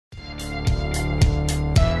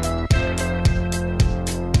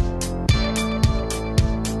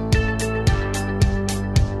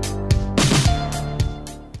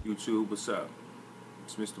What's up?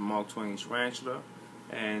 It's Mr. Mark Twain Tarantula,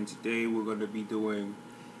 and today we're going to be doing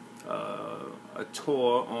a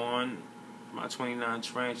tour on my 29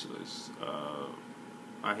 tarantulas.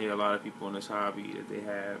 I hear a lot of people in this hobby that they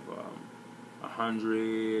have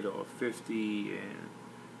 100 or 50, and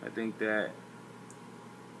I think that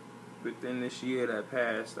within this year that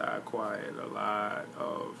passed, I acquired a lot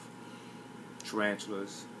of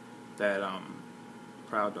tarantulas that I'm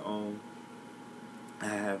proud to own. I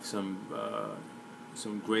have some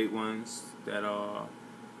great ones that are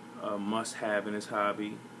a must-have in this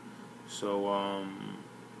hobby. So,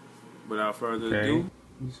 without further ado,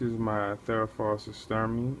 this is my Theraphosa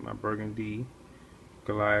sturmi, my burgundy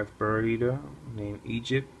Goliath bird eater named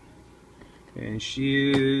Egypt, and she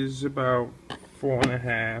is about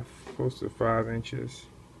 4.5, close to 5 inches.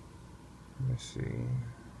 Let's see.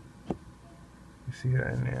 You see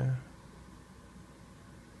that in there?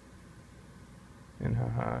 In her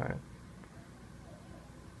hide.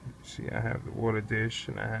 See, I have the water dish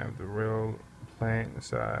and I have the real plant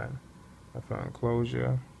inside of her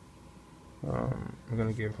enclosure. I'm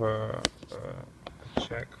gonna give her a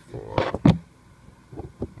check for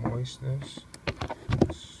moistness.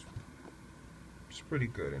 It's pretty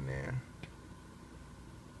good in there.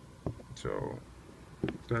 So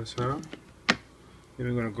that's her.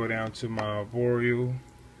 Then we're gonna go down to my arboreal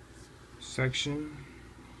section.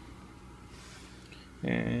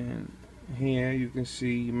 And here you can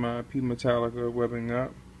see my P. Metallica webbing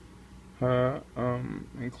up her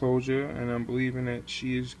enclosure, and I'm believing that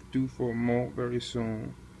she is due for a molt very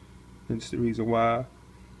soon. That's the reason why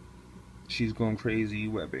she's going crazy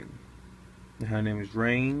webbing. And her name is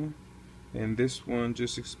Rain, and this one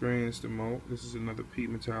just experienced a molt. This is another P.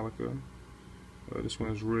 Metallica. This one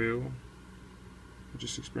is real.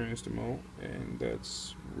 Just experienced a molt, and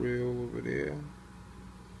that's real over there.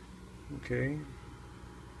 Okay.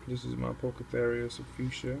 This is my Pulchripes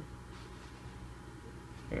fuchsia,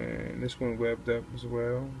 and this one webbed up as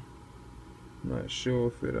well. I'm not sure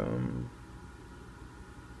if it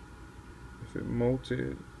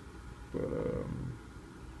molted, but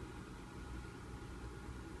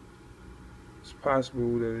it's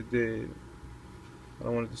possible that it did. I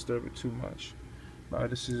don't want to disturb it too much.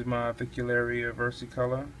 This is my Avicularia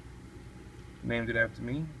versicolor, named it after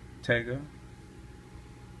me, Taga.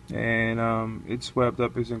 And it's webbed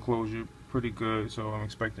up its enclosure pretty good, so I'm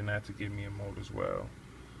expecting that to give me a molt as well.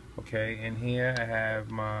 Okay, and here I have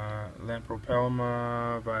my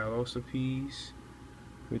Lamprolpelma violosa piece,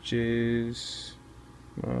 which is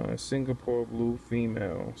Singapore blue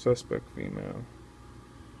female, suspect female.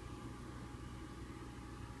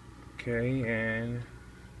 Okay,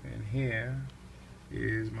 and here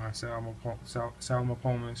is my Salmopomus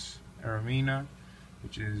aramina,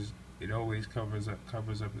 which is, it always covers up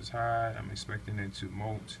its hide. I'm expecting it to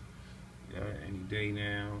molt any day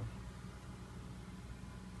now.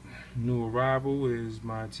 New arrival is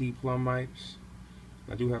my T. Plumipes.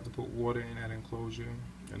 I do have to put water in that enclosure,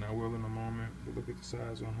 and I will in a moment. But look at the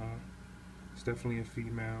size on her. It's definitely a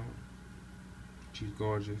female. She's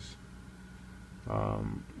gorgeous.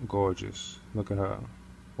 Gorgeous. Look at her.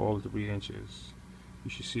 All 3 inches. You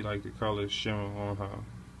should see like the colors shimmering on her.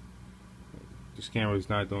 This camera is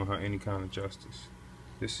not doing her any kind of justice.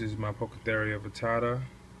 This is my Pulchripes vittata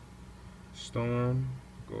Storm,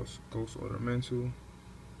 Ghost Ornamental.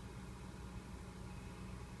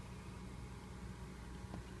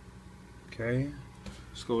 Okay,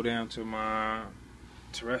 let's go down to my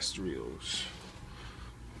terrestrials.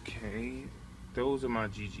 Okay, those are my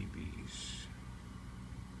GGBs.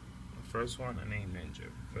 The first one I named Ninja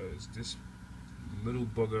because this little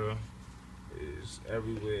booger is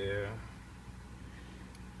everywhere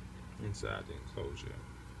inside the enclosure.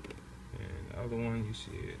 And the other one, you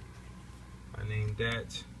see it, I named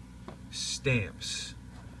that Stamps,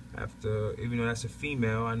 after, even though that's a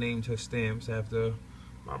female, I named her Stamps after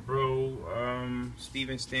my bro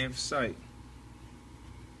Steven Stamp's site.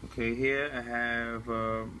 Okay, here I have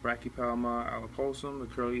Brachypelma albopilosum, the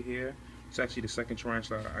curly hair. It's actually the second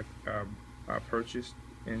tarantula I purchased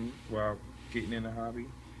while getting in the hobby,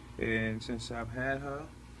 and since I've had her,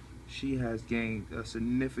 she has gained a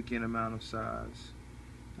significant amount of size.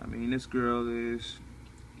 I mean, this girl is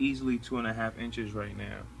easily 2.5 inches right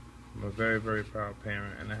now. I'm a very, very proud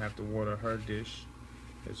parent, and I have to water her dish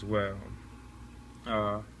as well.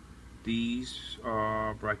 These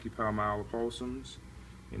are Brachypelma albopilosums,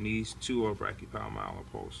 and these two are Brachypelma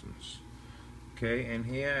albopilosums. Okay, and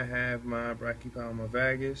here I have my Brachypelma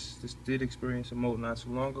vagus. This did experience a molt not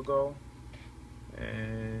too long ago,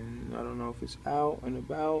 and I don't know if it's out and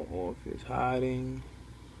about or if it's hiding.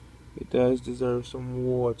 It does deserve some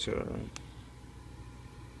water.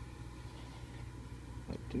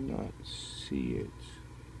 do not see it.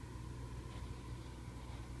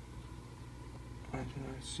 I do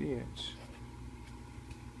not see it.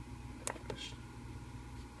 Let's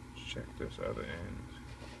check this other end.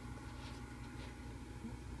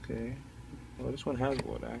 Okay. Well, this one has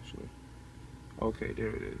water actually. Okay,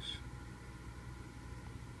 there it is.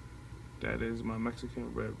 That is my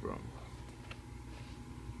Mexican red rump.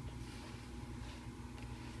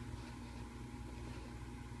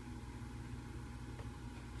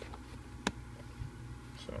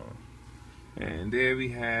 So, and there we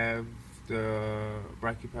have the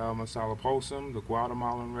Brachypelama Sabulosum, the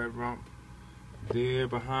Guatemalan red rump. There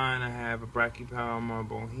behind I have a Brachypelma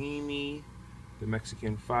Boehmei, the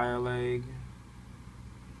Mexican fireleg.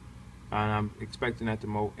 And I'm expecting that to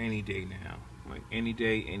molt any day now. Like any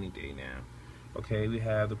day now. Okay, we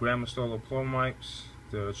have the Grammostola Pulchripes,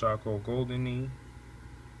 the Chaco goldeni,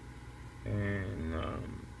 and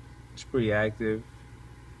it's pretty active.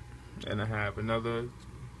 And I have another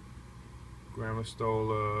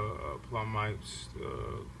Grammostola Pulchripes,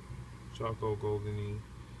 the Chaco goldeni,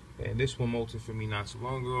 and this one molted for me not so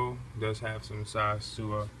long ago. Does have some size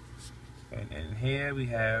to her. And here we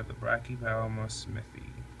have the Brachypelama Smithi,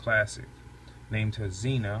 classic. Named her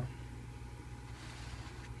Xena,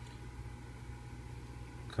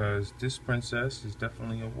 because this princess is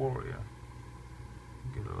definitely a warrior.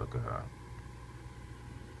 Get a look at her.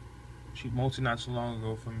 She molted not so long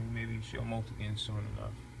ago for me. Maybe she'll molt again soon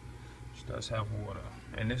enough. She does have water.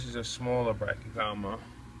 And this is a smaller Brachypelma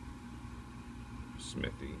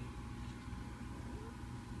Smithi.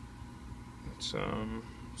 It's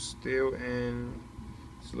still in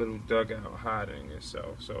this little dugout hiding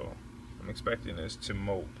itself, so I'm expecting this to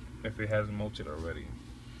molt if it hasn't molted already.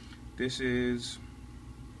 This is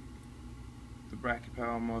the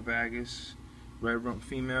Brachypelma vagans red rump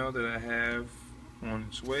female that I have on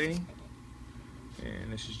its way,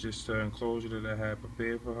 and this is just her enclosure that I have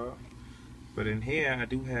prepared for her. But in here I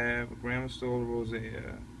do have a Grammostola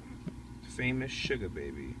rosea, famous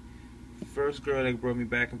SugarBayBey. First girl that brought me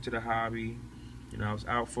back into the hobby. You know, I was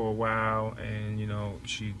out for a while, and you know,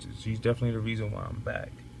 she's definitely the reason why I'm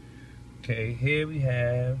back. Okay, here we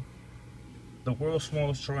have the world's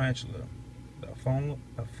smallest tarantula, the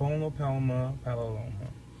Aphonopelma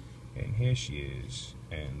Paloma, and here she is.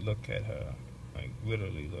 And look at her, like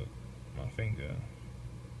literally, look, my finger,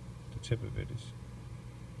 the tip of it is,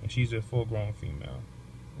 and she's a full-grown female,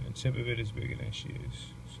 and the tip of it is bigger than she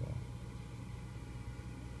is. So.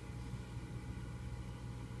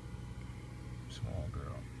 Small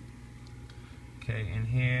girl. Okay, and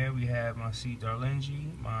here we have my C.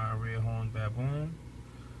 darlingi, my red-horned baboon,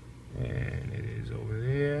 and it is over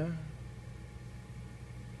there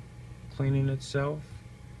cleaning itself.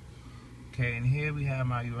 Okay, and here we have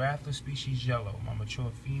my Euathlus Sp.Yellow, my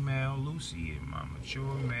mature female Lucy, and my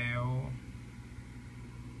mature male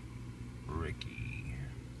Ricky.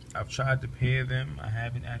 I've tried to pair them. I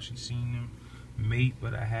haven't actually seen them mate,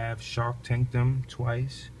 but I have shark tanked them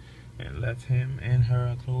twice and left him in her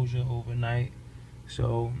enclosure overnight.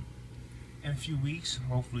 So in a few weeks,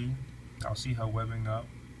 hopefully, I'll see her webbing up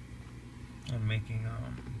and making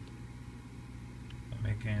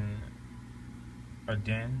a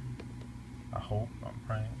den. I hope, I'm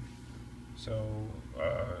praying. So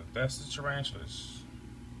that's the tarantulas.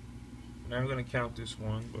 Now I'm gonna count this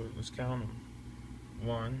one, but let's count them.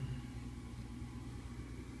 1.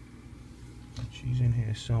 She's in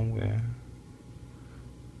here somewhere.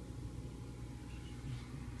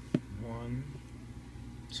 1,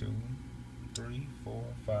 2, 3, 4,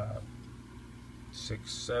 5,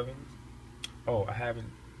 6, 7. Oh, I haven't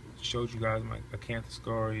showed you guys my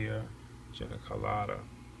Acanthoscurria, geniculata.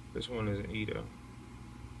 This one is an eater.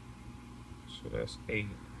 So that's 8.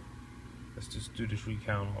 Let's just do this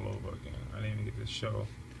recount all over again. I didn't even get to show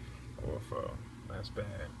or that's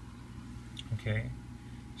bad. Okay,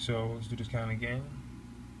 so let's do this count again.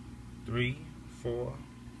 3, 4,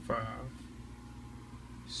 5,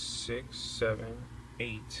 6, 7,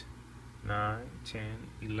 8, 9, 10,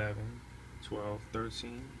 11, 12,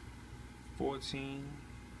 13, 14.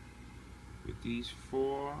 With these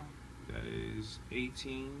 4, that is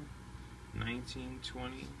 18, 19,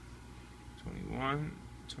 20, 21,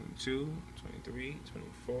 22, 23,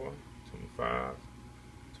 24, 25,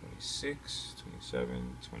 26,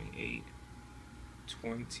 27, 28,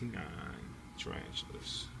 29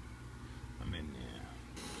 tarantulas. I'm in there.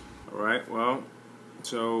 Alright, well,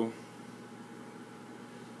 so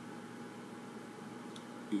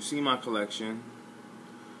you see my collection.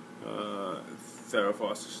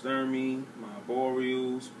 Theraphostostermi, my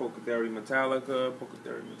boreals, Pocotheria metallica,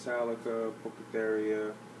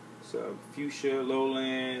 Pocotheria subfuchsia,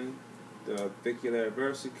 lowland, the Avicularia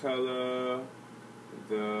versicolor,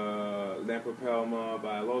 the Brachypelma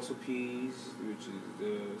Biolosopes, which is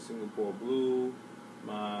the Singapore blue,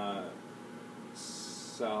 my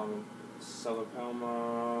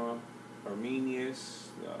Sabulosum Armenius,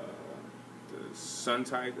 the sun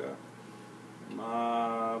tiger,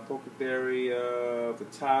 my Pulchripes, the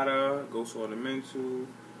Taga, ghost ornamental,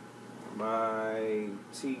 my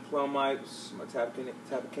Pulchripes, my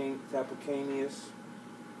Tapicanius,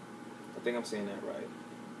 I think I'm saying that right,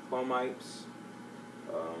 Pulchripes,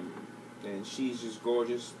 and she's just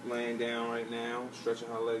gorgeous, laying down right now, stretching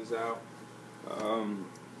her legs out.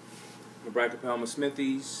 My Brachypelama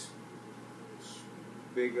Smithies,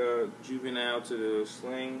 big juvenile to the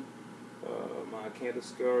sling. My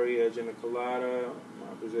Acanthoscurria, geniculata,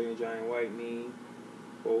 my Brazilian giant white knee,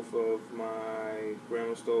 both of my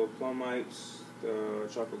Grammostola Plumipes, the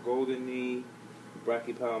Chaco golden knee,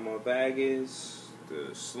 Brachypelma vagans,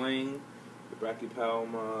 the sling, the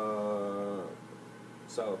Brachypelma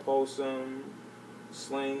Sabulosum,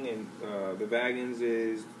 sling, and the vagans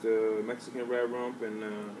is the Mexican red rump, and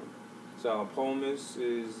Sabulosum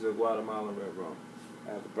is the Guatemalan red rump. I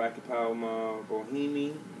have the Brachypelma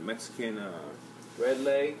Boehmei, Mexican red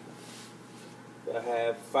leg. I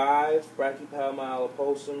have 5 Brachypelma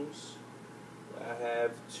albopilosums. I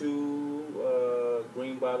have 2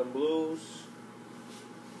 green bottom blues.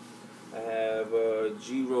 I have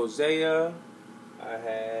G rosea. I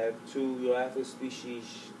have 2 Euathlus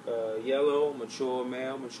Sp.Yellow, mature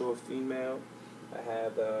male, mature female. I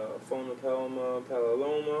have the Aphonopelma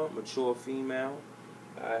Paloma, mature female.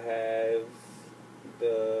 I have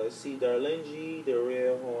the C. darlingi, the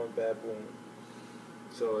red horned baboon.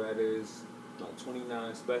 So that is about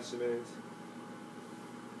 29 specimens.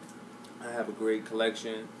 I have a great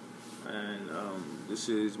collection, and this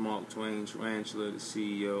is Mark Twain Tarantula, the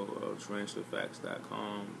CEO of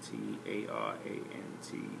TarantulaFacts.com,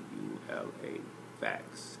 TARANTULA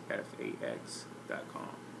Facts,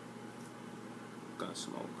 FAX.com.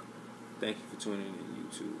 Gunsmoke. Thank you for tuning in,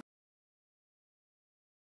 YouTube.